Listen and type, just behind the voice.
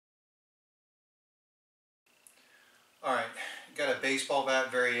Alright, got a baseball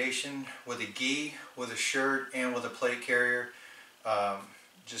bat variation with a gi, with a shirt, and with a plate carrier.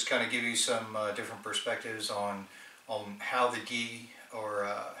 Just kind of give you some different perspectives on how the gi or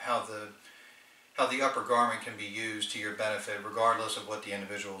how the upper garment can be used to your benefit regardless of what the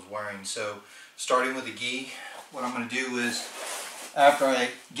individual is wearing. So starting with the gi, what I'm going to do is after I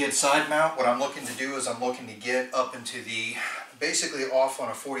get side mount, what I'm looking to do is I'm looking to get up into the basically off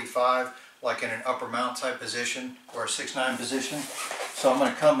on a 45, like in an upper mount type position or a 6'9" position. So I'm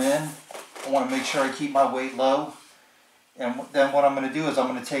going to come in, I want to make sure I keep my weight low, and then what I'm going to do is I'm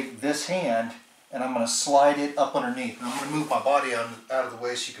going to take this hand and I'm going to slide it up underneath. And I'm going to move my body out of the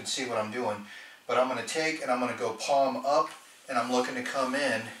way so you can see what I'm doing. But I'm going to take and I'm going to go palm up, and I'm looking to come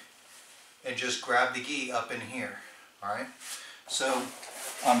in and just grab the gi up in here. Alright? So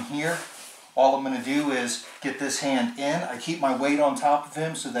I'm here. All I'm going to do is get this hand in. I keep my weight on top of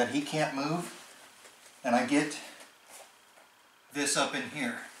him so that he can't move. And I get this up in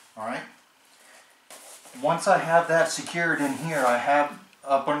here. Alright? Once I have that secured in here, I have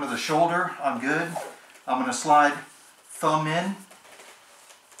up under the shoulder, I'm good. I'm going to slide thumb in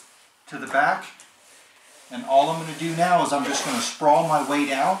to the back. And all I'm going to do now is I'm just going to sprawl my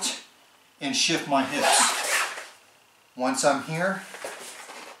weight out and shift my hips. Once I'm here,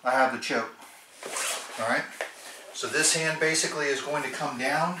 I have the choke. Alright? So this hand basically is going to come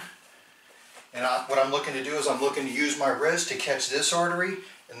down, and what I'm looking to do is I'm looking to use my wrist to catch this artery,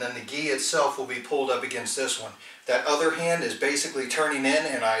 and then the gi itself will be pulled up against this one. That other hand is basically turning in,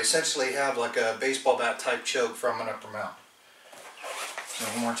 and I essentially have like a baseball bat type choke from an upper mount. So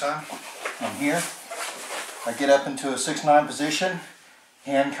one more time. I'm here. I get up into a 6'9" position.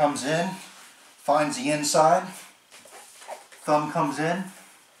 Hand comes in, finds the inside. Thumb comes in.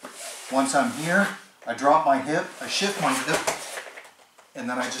 Once I'm here, I drop my hip, I shift my hip, and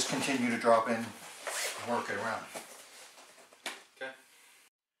then I just continue to drop in and work it around. Okay.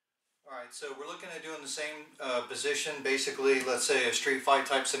 Alright, so we're looking at doing the same position. Basically, let's say a street fight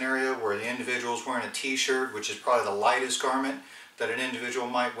type scenario where the individual is wearing a t-shirt, which is probably the lightest garment that an individual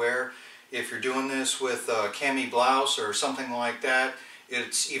might wear. If you're doing this with a cami blouse or something like that,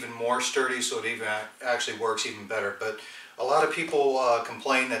 it's even more sturdy, so it even actually works even better. But a lot of people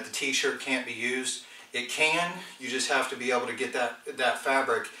complain that the t-shirt can't be used. It can, you just have to be able to get that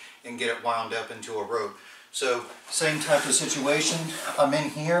fabric and get it wound up into a rope. So same type of situation, I'm in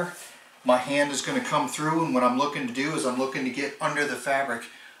here, my hand is going to come through, and what I'm looking to do is I'm looking to get under the fabric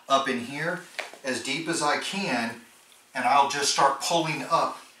up in here as deep as I can, and I'll just start pulling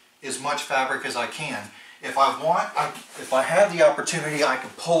up as much fabric as I can. If I have the opportunity, I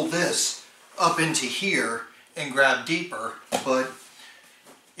can pull this up into here and grab deeper, but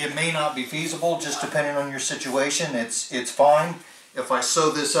it may not be feasible just depending on your situation. It's fine if I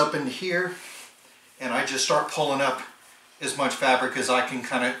sew this up into here and I just start pulling up as much fabric as I can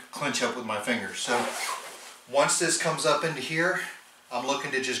kind of clinch up with my fingers. So once this comes up into here, I'm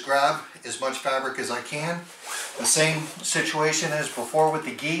looking to just grab as much fabric as I can. The same situation as before with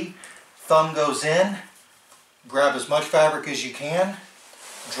the gi. Thumb goes in, grab as much fabric as you can,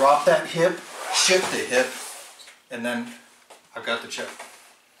 drop that hip, shift the hip, and then I've got the choke.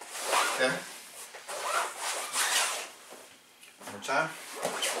 Okay? One more time.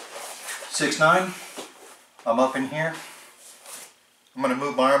 6'9". I'm up in here. I'm going to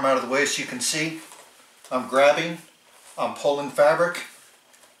move my arm out of the way so you can see. I'm grabbing, I'm pulling fabric.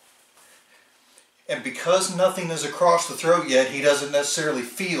 And because nothing is across the throat yet, he doesn't necessarily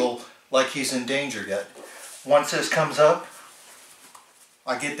feel like he's in danger yet. Once this comes up,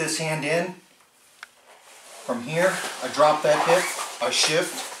 I get this hand in. From here, I drop that hip, I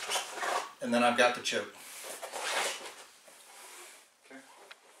shift, and then I've got the choke. Okay.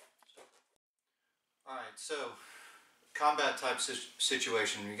 Alright, so combat type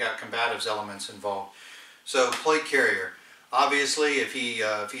situation, you got combatives elements involved. So plate carrier. Obviously, if he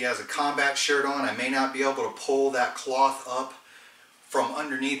has a combat shirt on, I may not be able to pull that cloth up from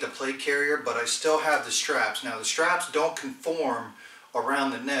underneath the plate carrier, but I still have the straps. Now the straps don't conform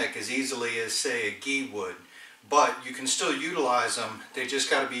around the neck as easily as, say, a gi would, but you can still utilize them. They just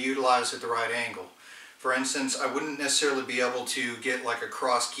got to be utilized at the right angle. For instance, I wouldn't necessarily be able to get like a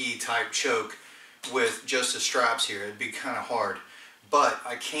cross gi type choke with just the straps here. It'd be kind of hard. But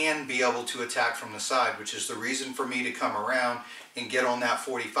I can be able to attack from the side, which is the reason for me to come around and get on that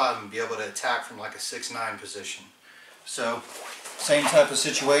 45 and be able to attack from like a 6'9" position. So, same type of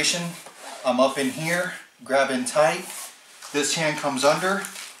situation. I'm up in here, grabbing tight. This hand comes under,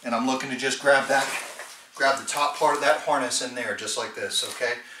 and I'm looking to just grab the top part of that harness in there, just like this,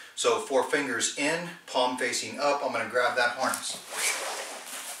 okay? So 4 fingers in, palm facing up, I'm going to grab that harness.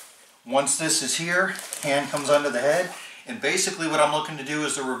 Once this is here, hand comes under the head, and basically what I'm looking to do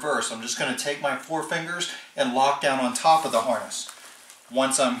is the reverse. I'm just going to take my 4 fingers and lock down on top of the harness.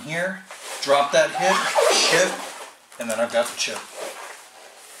 Once I'm here, drop that hip, shift, and then I've got the chip.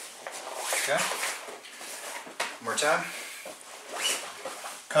 Okay? One more time.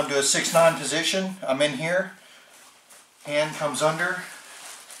 Come to a 6-9 position. I'm in here. Hand comes under.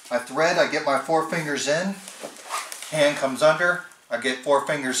 I thread, I get my 4 fingers in. Hand comes under. I get 4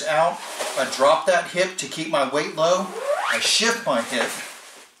 fingers out. I drop that hip to keep my weight low. I shift my hip.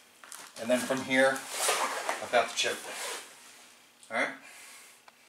 And then from here, I've got the chip. Alright?